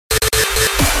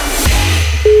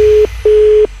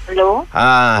Hello.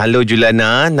 Hello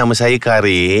Juliana, nama saya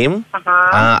Karim.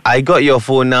 I got your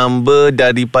phone number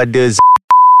daripada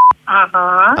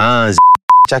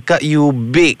cakap you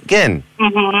bake kan?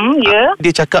 Yeah.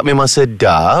 Dia cakap memang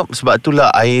sedap. Sebab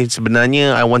itulah I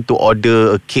want to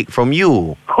order a cake from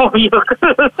you. Oh, ya ke?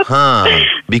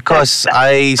 Because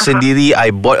I sendiri I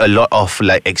bought a lot of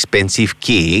like expensive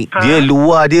cake. Dia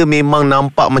luar dia memang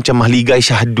nampak macam mahligai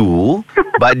syahdu.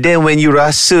 But then when you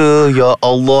rasa, ya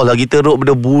Allah, lagi teruk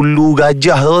pada bulu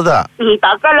gajah, tahu tak?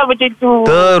 Takkanlah macam tu.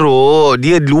 Teruk.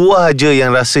 Dia luar je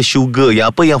yang rasa sugar.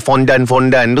 Yang apa, yang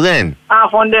fondant-fondant tu kan?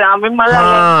 Fondant. Memanglah.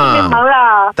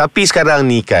 Memanglah. Tapi sekarang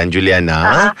ni kan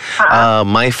Juliana,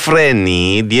 my friend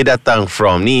ni dia datang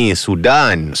from ni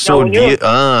Sudan. So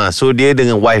dia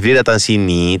dengan wife dia datang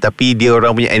sini, tapi dia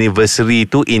orang punya anniversary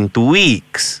tu in 2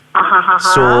 weeks.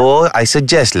 So I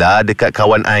suggest lah dekat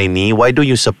kawan I ni, why don't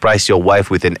you surprise your wife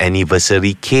with an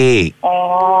anniversary cake?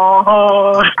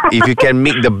 If you can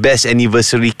make the best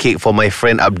anniversary cake for my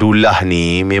friend Abdullah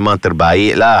ni, memang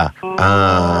terbaik lah.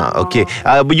 Okay,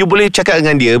 you boleh cakap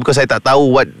dengan dia, because I tak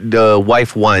tahu what the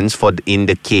wife wants for in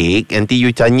the cake. Nanti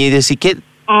you tanya dia sikit.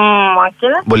 Okay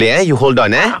lah. Boleh you hold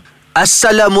on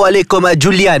Assalamualaikum,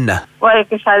 Julian.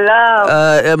 Waalaikumsalam.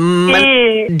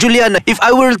 Julian, if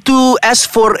I were to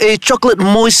ask for a chocolate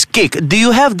moist cake, do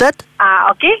you have that?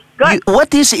 Okay, good.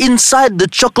 What is inside the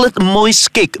chocolate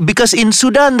moist cake? Because in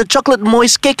Sudan, the chocolate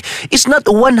moist cake is not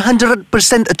 100%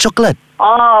 chocolate.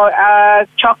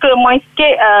 Chocolate moist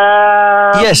cake.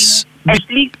 Yes.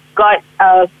 Actually got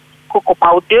cocoa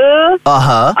powder.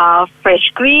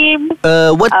 Fresh cream.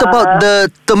 What about the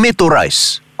tomato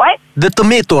rice? What? The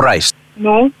tomato rice.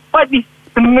 No. What is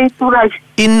tomato rice?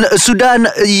 In Sudan,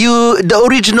 the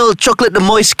original chocolate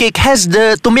moist cake has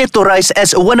the tomato rice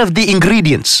as one of the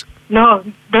ingredients. No,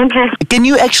 don't have. Can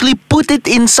you actually put it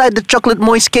inside the chocolate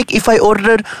moist cake if I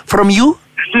order from you?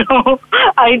 No,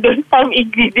 I don't have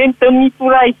ingredient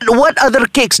tomato rice. What other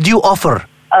cakes do you offer?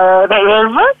 Red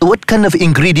velvet. What kind of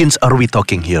ingredients are we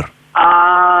talking here?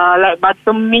 Like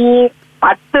buttermilk,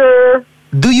 butter.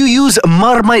 Do you use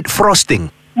Marmite frosting?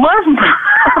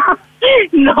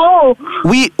 No.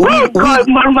 We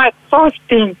Marmite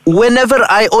frosting. Whenever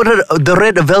I order the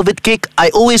red velvet cake, I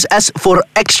always ask for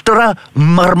extra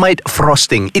Marmite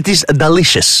frosting. It is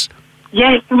delicious.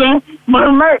 Yes,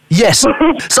 Marmite. Yes.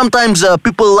 Sometimes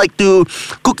people like to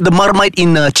cook the Marmite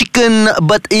in chicken,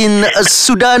 but in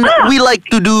Sudan, we like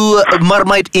to do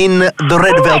Marmite in the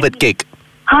red velvet cake.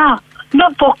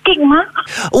 Not for cake, ma.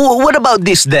 What about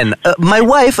this then? My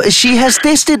wife, she has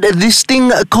tasted this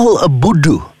thing called a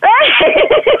BUDU.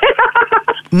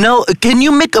 Now, can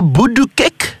you make a BUDU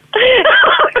cake?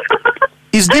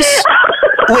 Is this...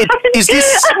 Wait, is this...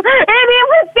 Ini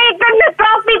mesti kena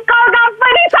Krappi kau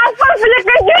company siapa boleh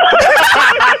kerja.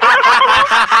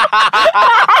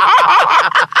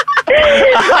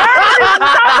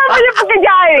 Siapa boleh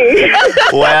pekerja ni?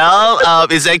 Well,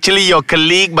 it's actually your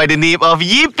colleague by the name of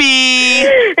Yippee.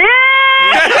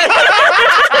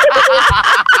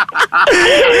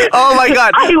 Oh my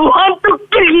God. I want to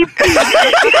kill Yippee.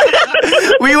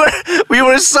 We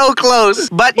were so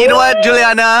close. But you know what,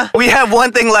 Juliana? We have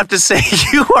one thing left to say.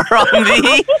 You are on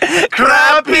the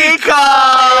Krappi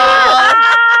call.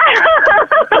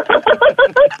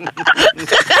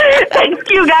 Thank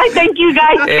you guys.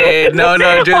 No,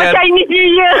 Juliana. For Chinese New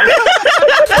Year.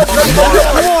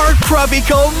 More Krappi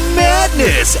Call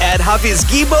madness at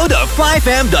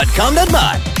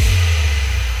HafizGibo.5m.com.my.